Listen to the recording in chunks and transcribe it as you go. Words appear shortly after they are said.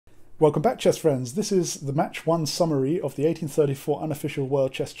Welcome back, chess friends. This is the match 1 summary of the 1834 unofficial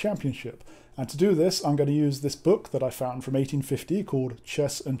World Chess Championship. And to do this, I'm going to use this book that I found from 1850 called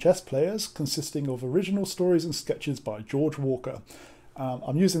Chess and Chess Players, consisting of original stories and sketches by George Walker.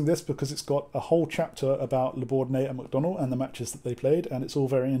 I'm using this because it's got a whole chapter about Bourdonnais and McDonnell and the matches that they played, and it's all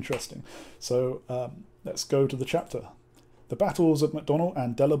very interesting. So let's go to the chapter. The Battles of McDonnell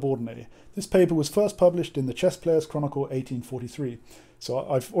and de la Bourdonnais. This paper was first published in the Chess Players Chronicle 1843. So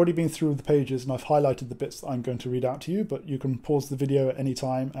I've already been through the pages and I've highlighted the bits that I'm going to read out to you, but you can pause the video at any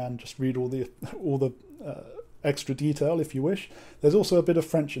time and just read all the extra detail if you wish. There's also a bit of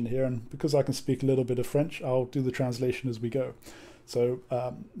French in here, and because I can speak a little bit of French, I'll do the translation as we go. So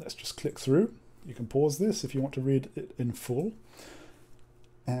let's just click through. You can pause this if you want to read it in full.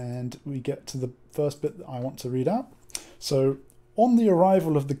 And we get to the first bit that I want to read out. So, on the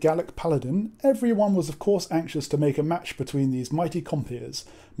arrival of the Gallic paladin, everyone was of course anxious to make a match between these mighty compeers.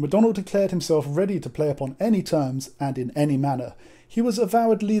 McDonnell declared himself ready to play upon any terms and in any manner. He was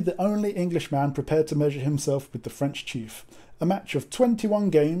avowedly the only Englishman prepared to measure himself with the French chief. A match of 21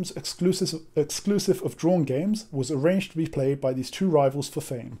 games, exclusive of drawn games, was arranged to be played by these two rivals for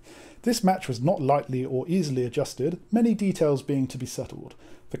fame. This match was not lightly or easily adjusted, many details being to be settled.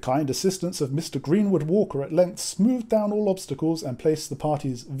 The kind assistance of Mr. Greenwood Walker at length smoothed down all obstacles and placed the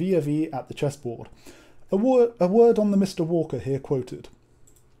parties vis-a-vis at the chessboard. A word on the Mr. Walker here quoted.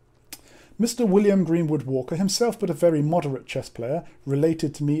 Mr. William Greenwood Walker, himself but a very moderate chess player,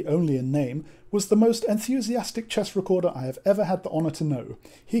 related to me only in name, was the most enthusiastic chess recorder I have ever had the honour to know.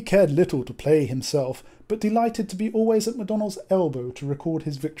 He cared little to play himself, but delighted to be always at McDonnell's elbow to record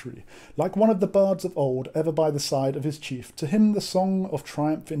his victory. Like one of the bards of old, ever by the side of his chief, to him the song of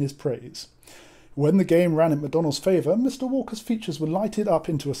triumph in his praise. When the game ran in McDonnell's favour, Mr. Walker's features were lighted up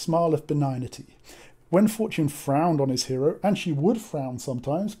into a smile of benignity. When fortune frowned on his hero, and she would frown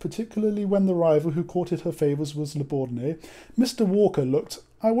sometimes, particularly when the rival who courted her favours was Bourdonnais, Mr. Walker looked,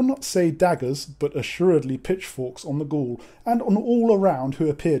 I will not say daggers, but assuredly pitchforks on the Gaul, and on all around who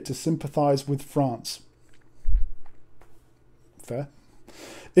appeared to sympathise with France. Fair.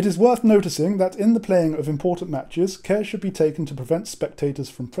 It is worth noticing that in the playing of important matches, care should be taken to prevent spectators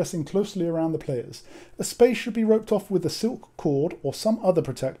from pressing closely around the players. A space should be roped off with a silk cord or some other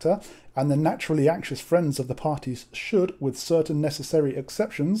protector, and the naturally anxious friends of the parties should, with certain necessary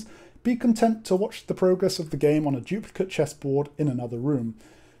exceptions, be content to watch the progress of the game on a duplicate chessboard in another room.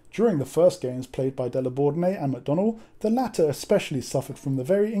 During the first games played by de la Bourdonnais and McDonnell, the latter especially suffered from the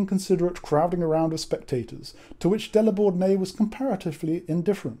very inconsiderate crowding around of spectators, to which de la Bourdonnais was comparatively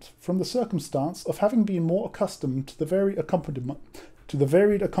indifferent, from the circumstance of having been more accustomed to the varied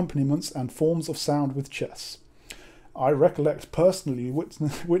accompaniments and forms of sound with chess. I recollect personally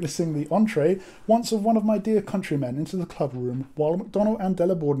witnessing the entree once of one of my dear countrymen into the club room, while McDonnell and de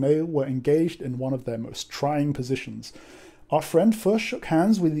la Bourdonnais were engaged in one of their most trying positions. Our friend first shook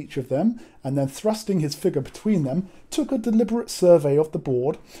hands with each of them, and then thrusting his figure between them, took a deliberate survey of the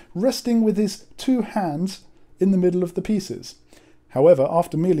board, resting with his two hands in the middle of the pieces. However,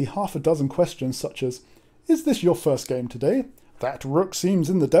 after merely half a dozen questions such as, "Is this your first game today?" "That rook seems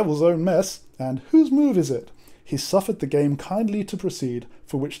in the devil's own mess," and "Whose move is it?" he suffered the game kindly to proceed,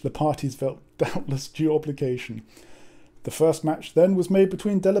 for which the parties felt doubtless due obligation. The first match then was made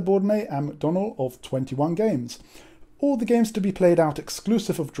between de la Bourdonnais and McDonnell of 21 games. All the games to be played out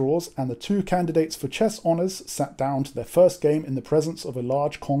exclusive of draws, and the two candidates for chess honours sat down to their first game in the presence of a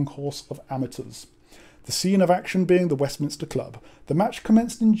large concourse of amateurs. The scene of action being the Westminster Club. The match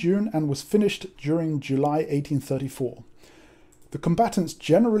commenced in June and was finished during July 1834. The combatants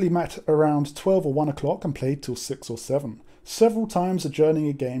generally met around 12 or 1 o'clock and played till 6 or 7, several times adjourning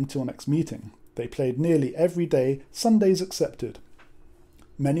a game till next meeting. They played nearly every day, Sundays excepted.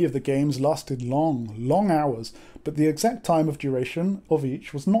 Many of the games lasted long hours, but the exact time of duration of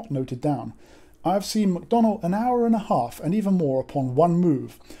each was not noted down. I have seen McDonnell an hour and a half and even more upon one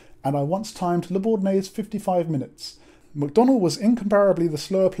move, and I once timed Bourdonnais 55 minutes. McDonnell was incomparably the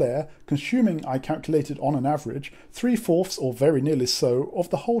slower player, consuming, I calculated on an average, 3/4, or very nearly so,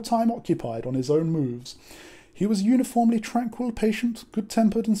 of the whole time occupied on his own moves. He was uniformly tranquil, patient,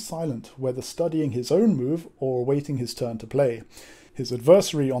 good-tempered and silent, whether studying his own move or awaiting his turn to play. His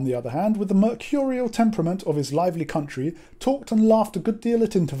adversary, on the other hand, with the mercurial temperament of his lively country, talked and laughed a good deal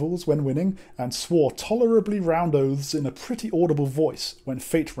at intervals when winning, and swore tolerably round oaths in a pretty audible voice when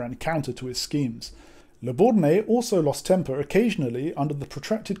fate ran counter to his schemes. Bourdonnais also lost temper occasionally under the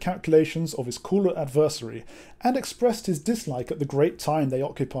protracted calculations of his cooler adversary, and expressed his dislike at the great time they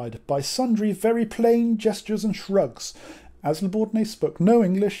occupied by sundry very plain gestures and shrugs. As Bourdonnais spoke no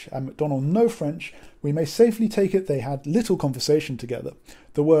English and McDonnell no French, We may safely take it they had little conversation together.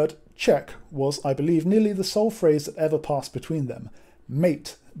 The word check was, I believe, nearly the sole phrase that ever passed between them,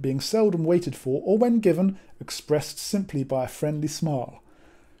 mate being seldom waited for, or when given, expressed simply by a friendly smile.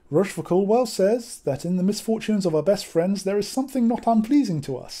 Rochefoucauld well says that in the misfortunes of our best friends there is something not unpleasing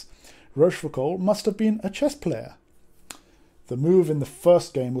to us. Rochefoucauld must have been a chess player. The move in the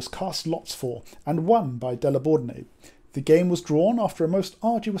first game was cast lots for, and won by de la Bourdonnais. The game was drawn after a most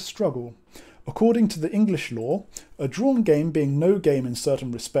arduous struggle. According to the English law, a drawn game being no game in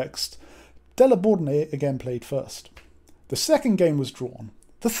certain respects, de la Bourdonnais again played first. The second game was drawn.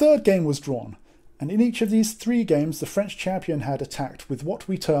 The third game was drawn. And in each of these 3 games the French champion had attacked with what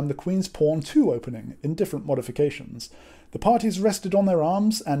we term the Queen's Pawn 2 opening, in different modifications. The parties rested on their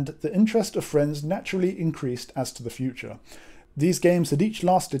arms, and the interest of friends naturally increased as to the future. These games had each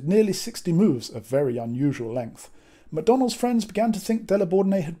lasted nearly 60 moves, a very unusual length. McDonnell's friends began to think de la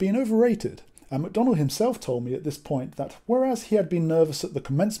Bourdonnais had been overrated, and McDonnell himself told me at this point that whereas he had been nervous at the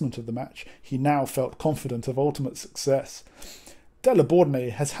commencement of the match, he now felt confident of ultimate success. De la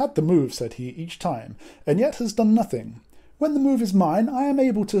Bourdonnais has had the move, said he, each time, and yet has done nothing. When the move is mine, I am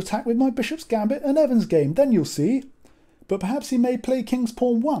able to attack with my bishop's gambit and Evans' game, then you'll see. But perhaps he may play King's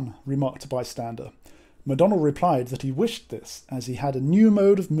Pawn 1, remarked a bystander. McDonnell replied that he wished this, as he had a new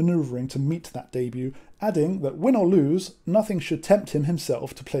mode of manoeuvring to meet that debut, adding that win or lose, nothing should tempt him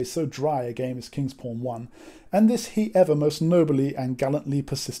himself to play so dry a game as King's Pawn 1, and this he ever most nobly and gallantly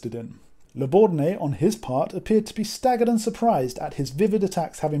persisted in. Labourdonnais, on his part, appeared to be staggered and surprised at his vivid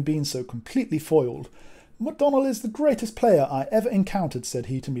attacks having been so completely foiled. "McDonnell is the greatest player I ever encountered," said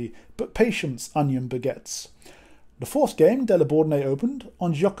he to me, "but patience onion begets." The fourth game de la Bourdonnais opened,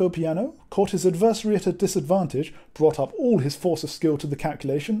 on Giuoco Piano, caught his adversary at a disadvantage, brought up all his force of skill to the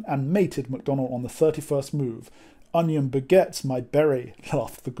calculation, and mated McDonnell on the 31st move. "Onion begets my berry,"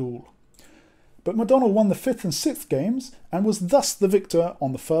 laughed the ghoul. But McDonnell won the 5th and 6th games, and was thus the victor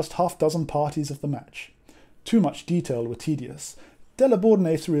on the first half-dozen parties of the match. Too much detail were tedious. De la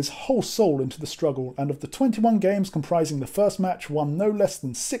Bourdonnais threw his whole soul into the struggle, and of the 21 games comprising the first match won no less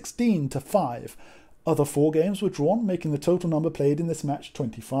than 16 to 5. Other 4 games were drawn, making the total number played in this match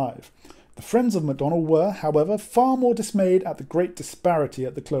 25. The friends of McDonnell were, however, far more dismayed at the great disparity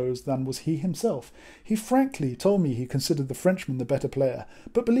at the close than was he himself. He frankly told me he considered the Frenchman the better player,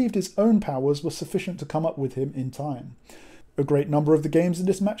 but believed his own powers were sufficient to come up with him in time. A great number of the games in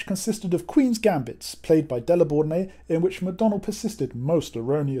this match consisted of Queen's Gambits, played by de la Bourdonnais, in which McDonnell persisted, most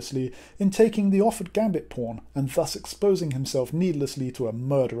erroneously, in taking the offered gambit pawn, and thus exposing himself needlessly to a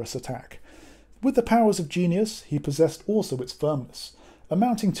murderous attack. With the powers of genius, he possessed also its firmness.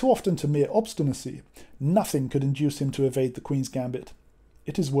 Amounting too often to mere obstinacy, nothing could induce him to evade the Queen's Gambit.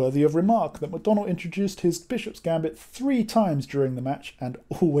 It is worthy of remark that McDonnell introduced his Bishop's Gambit 3 times during the match and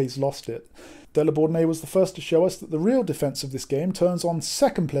always lost it. De la Bourdonnais was the first to show us that the real defence of this game turns on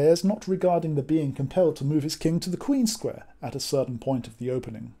second players not regarding the being compelled to move his king to the Queen's square at a certain point of the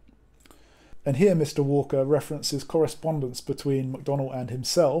opening. And here Mr. Walker references correspondence between McDonnell and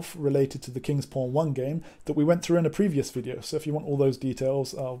himself related to the King's Pawn 1 game that we went through in a previous video. So if you want all those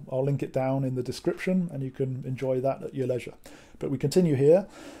details, I'll link it down in the description and you can enjoy that at your leisure. But we continue here.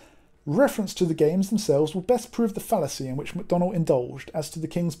 Reference to the games themselves will best prove the fallacy in which McDonnell indulged as to the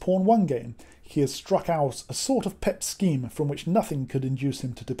King's Pawn 1 game. He has struck out a sort of pet scheme from which nothing could induce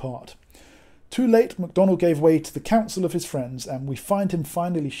him to depart. Too late, McDonnell gave way to the counsel of his friends, and we find him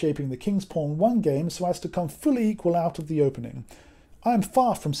finally shaping the King's Pawn 1 game so as to come fully equal out of the opening. I am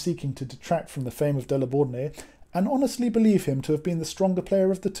far from seeking to detract from the fame of de la Bourdonnais, and honestly believe him to have been the stronger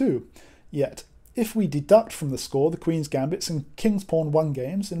player of the two. Yet, if we deduct from the score the Queen's Gambits and King's Pawn 1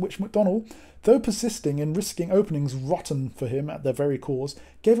 games, in which McDonnell, though persisting in risking openings rotten for him at their very cause,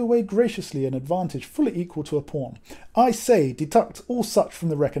 gave away graciously an advantage fully equal to a pawn. I say, deduct all such from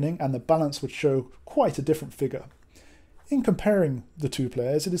the reckoning, and the balance would show quite a different figure. In comparing the two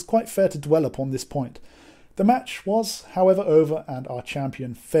players, it is quite fair to dwell upon this point. The match was, however, over, and our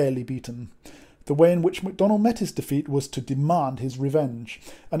champion fairly beaten. The way in which McDonnell met his defeat was to demand his revenge,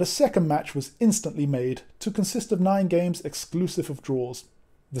 and a second match was instantly made, to consist of 9 games exclusive of draws.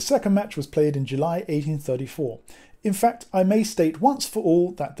 The second match was played in July 1834. In fact, I may state once for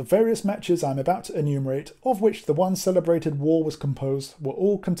all that the various matches I am about to enumerate, of which the one celebrated war was composed, were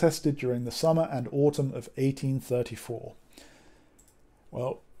all contested during the summer and autumn of 1834.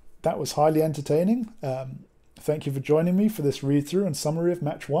 Well, that was highly entertaining. Thank you for joining me for this read-through and summary of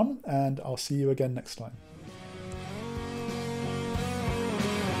Match 1, and I'll see you again next time.